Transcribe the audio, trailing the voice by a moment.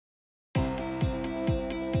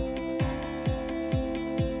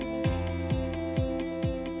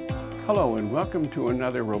Hello and welcome to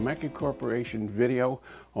another Romeka Corporation video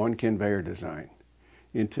on conveyor design.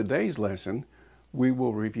 In today's lesson, we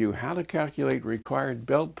will review how to calculate required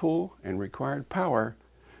belt pull and required power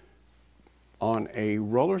on a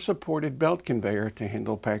roller-supported belt conveyor to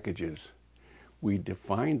handle packages. We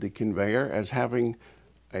defined the conveyor as having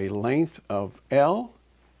a length of L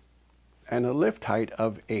and a lift height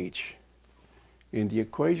of H. In the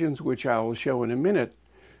equations, which I will show in a minute,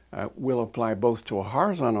 will apply both to a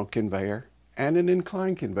horizontal conveyor and an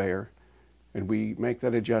inclined conveyor, and we make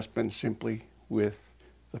that adjustment simply with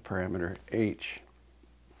the parameter H.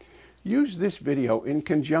 Use this video in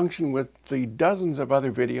conjunction with the dozens of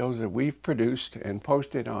other videos that we've produced and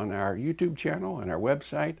posted on our YouTube channel and our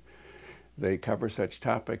website. They cover such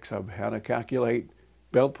topics of how to calculate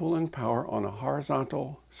belt pull and power on a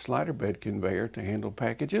horizontal slider bed conveyor to handle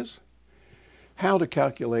packages, how to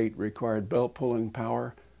calculate required belt pull and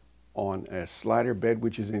power on a slider bed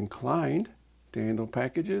which is inclined to handle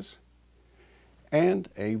packages, and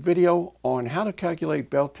a video on how to calculate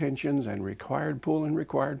belt tensions and required pull and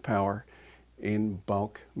required power in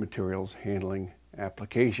bulk materials handling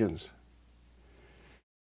applications.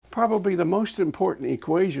 Probably the most important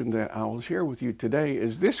equation that I will share with you today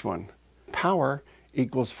is this one. Power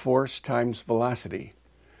equals force times velocity,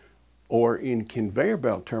 or in conveyor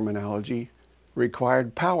belt terminology,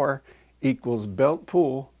 required power equals belt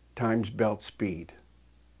pull times belt speed.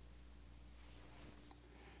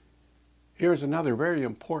 Here's another very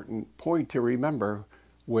important point to remember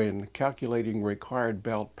when calculating required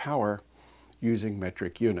belt power using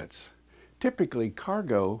metric units. Typically,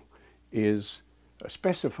 cargo is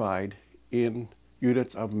specified in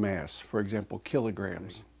units of mass, for example,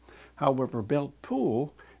 kilograms. However, belt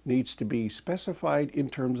pull needs to be specified in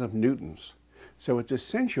terms of newtons. So it's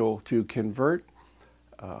essential to convert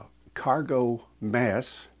cargo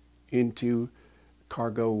mass into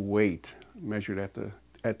cargo weight measured at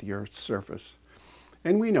the Earth's surface.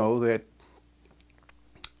 And we know that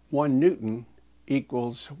 1 Newton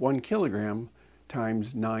equals 1 kilogram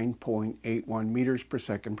times 9.81 meters per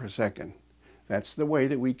second. That's the way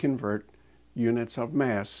that we convert units of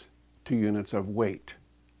mass to units of weight.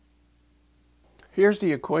 Here's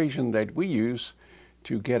the equation that we use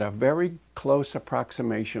to get a very close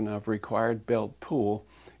approximation of required belt pull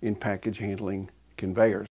in package handling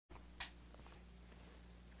conveyors.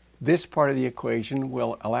 This part of the equation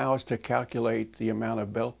will allow us to calculate the amount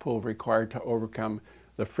of belt pull required to overcome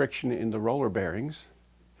the friction in the roller bearings.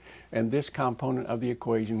 And this component of the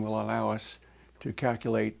equation will allow us to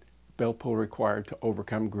calculate belt pull required to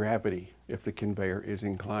overcome gravity if the conveyor is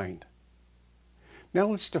inclined. Now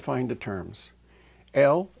let's define the terms.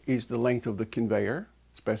 L is the length of the conveyor,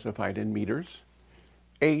 specified in meters.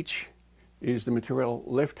 H is the material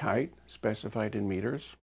lift height, specified in meters.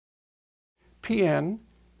 Pn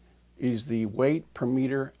is the weight per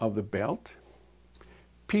meter of the belt.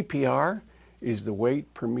 PPR is the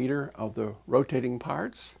weight per meter of the rotating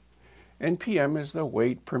parts. And PM is the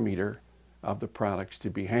weight per meter of the products to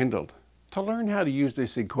be handled. To learn how to use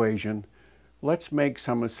this equation, let's make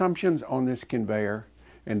some assumptions on this conveyor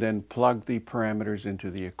and then plug the parameters into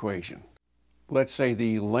the equation. Let's say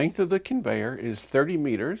the length of the conveyor is 30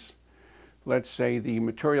 meters. Let's say the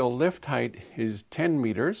material lift height is 10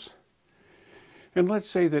 meters. And let's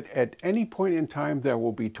say that at any point in time there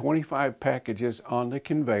will be 25 packages on the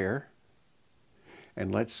conveyor.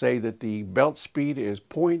 And let's say that the belt speed is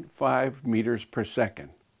 0.5 meters per second.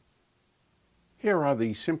 Here are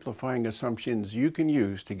the simplifying assumptions you can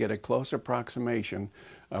use to get a close approximation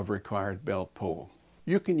of required belt pull.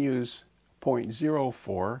 You can use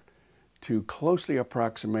 0.04 to closely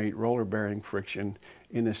approximate roller bearing friction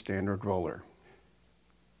in a standard roller.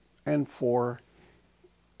 And for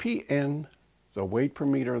Pn, the weight per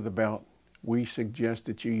meter of the belt, we suggest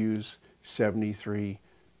that you use 73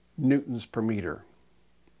 newtons per meter.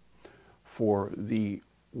 For the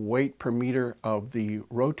weight per meter of the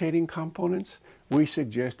rotating components, we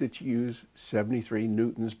suggest that you use 73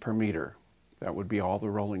 newtons per meter. That would be all the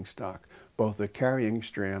rolling stock, both the carrying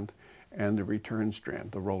strand and the return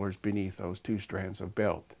strand, the rollers beneath those two strands of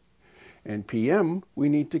belt. And PM, we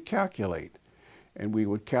need to calculate. And we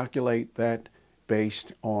would calculate that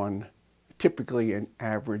based on typically an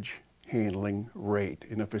average handling rate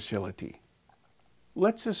in a facility.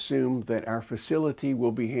 Let's assume that our facility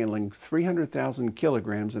will be handling 300,000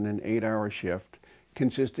 kilograms in an 8-hour shift,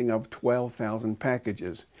 consisting of 12,000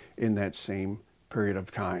 packages in that same period of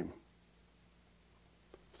time.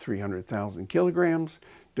 300,000 kilograms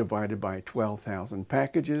divided by 12,000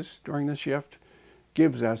 packages during the shift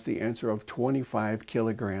gives us the answer of 25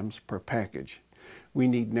 kilograms per package. We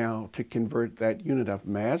need now to convert that unit of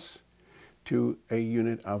mass to a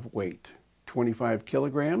unit of weight. 25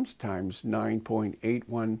 kilograms times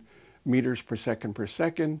 9.81 meters per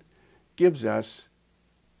second gives us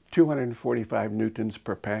 245 newtons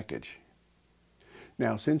per package.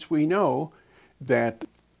 Now, since we know that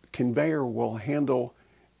conveyor will handle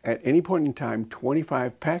at any point in time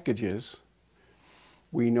 25 packages,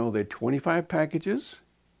 we know that 25 packages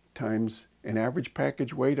times an average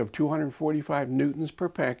package weight of 245 newtons per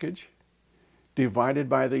package divided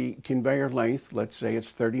by the conveyor length, let's say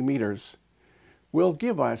it's 30 meters, will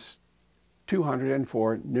give us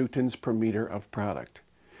 204 newtons per meter of product.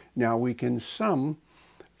 Now we can sum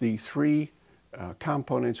the three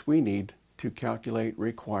components we need to calculate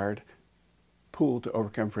required pull to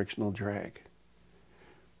overcome frictional drag.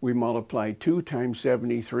 We multiply 2 times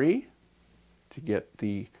 73 to get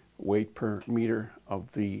the weight per meter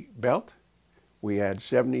of the belt. We add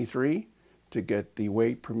 73 to get the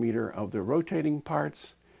weight per meter of the rotating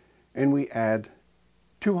parts, and we add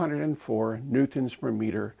 204 newtons per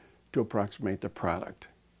meter to approximate the product.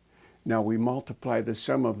 Now we multiply the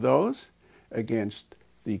sum of those against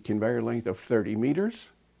the conveyor length of 30 meters.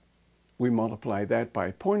 We multiply that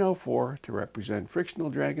by 0.04 to represent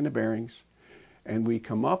frictional drag in the bearings, and we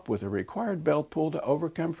come up with a required belt pull to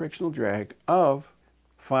overcome frictional drag of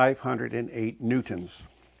 508 newtons.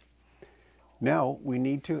 Now we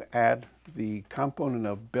need to add the component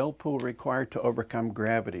of belt pull required to overcome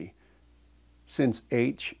gravity. Since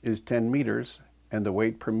H is 10 meters and the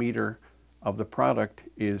weight per meter of the product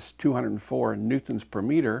is 204 newtons per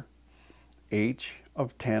meter, H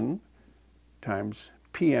of 10 times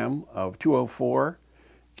PM of 204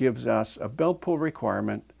 gives us a belt pull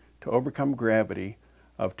requirement to overcome gravity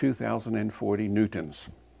of 2,040 newtons.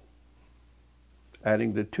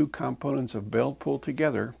 Adding the two components of belt pull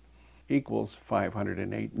together equals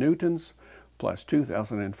 508 newtons plus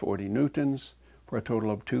 2,040 newtons for a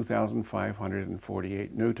total of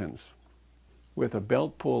 2,548 newtons. With a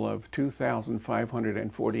belt pull of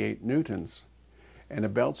 2,548 newtons and a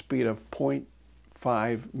belt speed of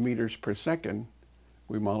 0.5 meters per second,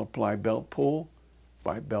 we multiply belt pull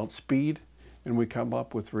by belt speed, and we come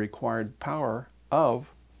up with required power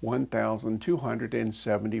of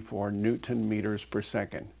 1,274 Newton meters per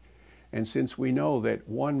second. And since we know that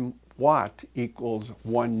 1 watt equals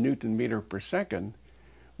 1 Newton meter per second,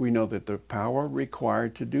 we know that the power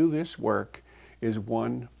required to do this work is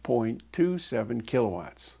 1.27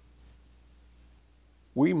 kilowatts.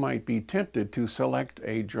 We might be tempted to select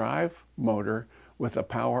a drive motor with a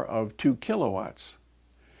power of 2 kilowatts.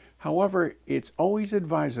 However, it's always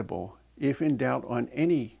advisable, if in doubt on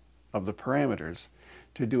any of the parameters,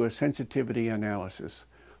 to do a sensitivity analysis.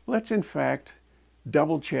 Let's in fact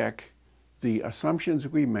double check the assumptions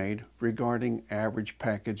we made regarding average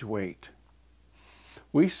package weight.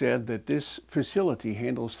 We said that this facility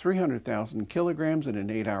handles 300,000 kilograms in an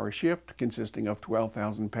 8-hour shift consisting of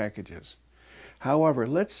 12,000 packages. However,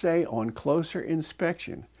 let's say on closer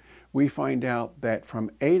inspection, we find out that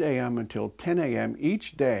from 8 a.m. until 10 a.m.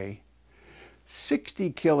 each day,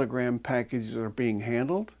 60 kilogram packages are being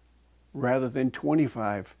handled rather than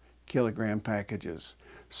 25 kilogram packages.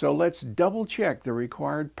 So let's double check the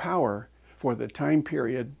required power for the time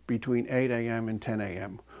period between 8 a.m. and 10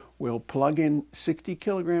 a.m. We'll plug in 60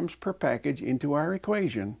 kilograms per package into our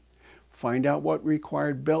equation, find out what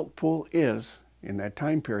required belt pull is in that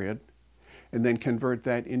time period, and then convert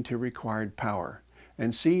that into required power,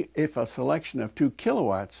 and see if a selection of 2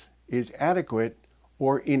 kilowatts is adequate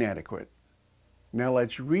or inadequate. Now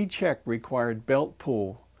let's recheck required belt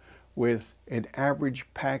pull with an average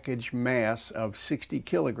package mass of 60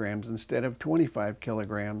 kilograms instead of 25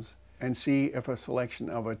 kilograms and see if a selection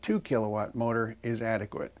of a 2 kilowatt motor is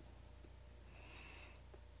adequate.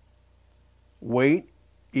 Weight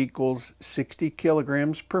equals 60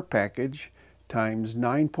 kilograms per package times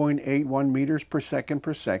 9.81 meters per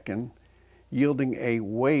second, yielding a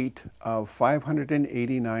weight of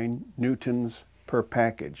 589 newtons per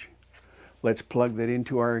package. Let's plug that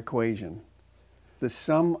into our equation. The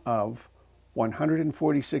sum of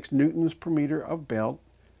 146 newtons per meter of belt,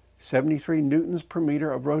 73 newtons per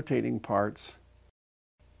meter of rotating parts,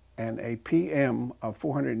 and a PM of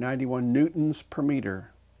 491 newtons per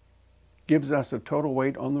meter gives us a total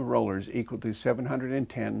weight on the rollers equal to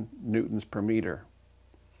 710 newtons per meter.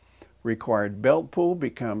 Required belt pull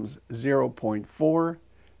becomes 0.4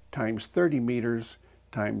 times 30 meters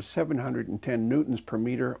times 710 newtons per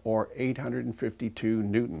meter, or 852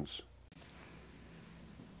 newtons.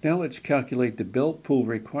 Now let's calculate the belt pull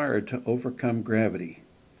required to overcome gravity.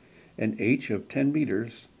 An H of 10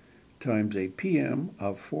 meters times a PM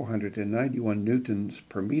of 491 newtons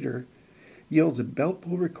per meter yields a belt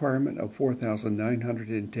pull requirement of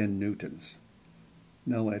 4,910 newtons.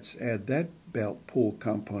 Now let's add that belt pull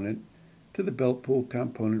component to the belt pull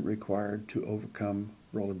component required to overcome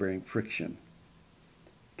roller bearing friction.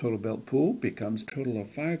 Total belt pull becomes a total of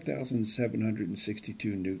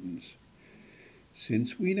 5,762 newtons.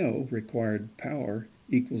 Since we know required power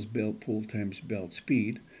equals belt pull times belt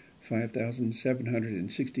speed,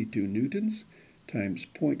 5,762 newtons times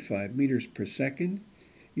 0.5 meters per second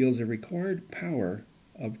yields a required power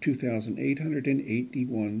of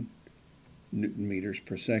 2,881 newton meters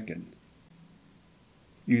per second.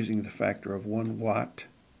 Using the factor of 1 watt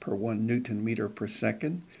per 1 newton meter per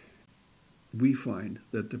second, we find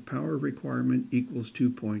that the power requirement equals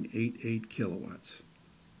 2.88 kilowatts.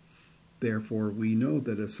 Therefore, we know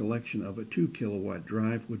that a selection of a 2 kilowatt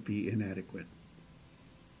drive would be inadequate.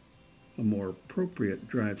 A more appropriate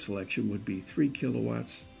drive selection would be 3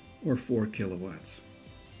 kilowatts or 4 kilowatts.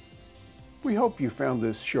 We hope you found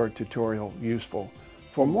this short tutorial useful.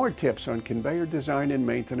 For more tips on conveyor design and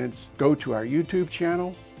maintenance, go to our YouTube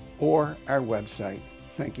channel or our website.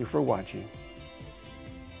 Thank you for watching.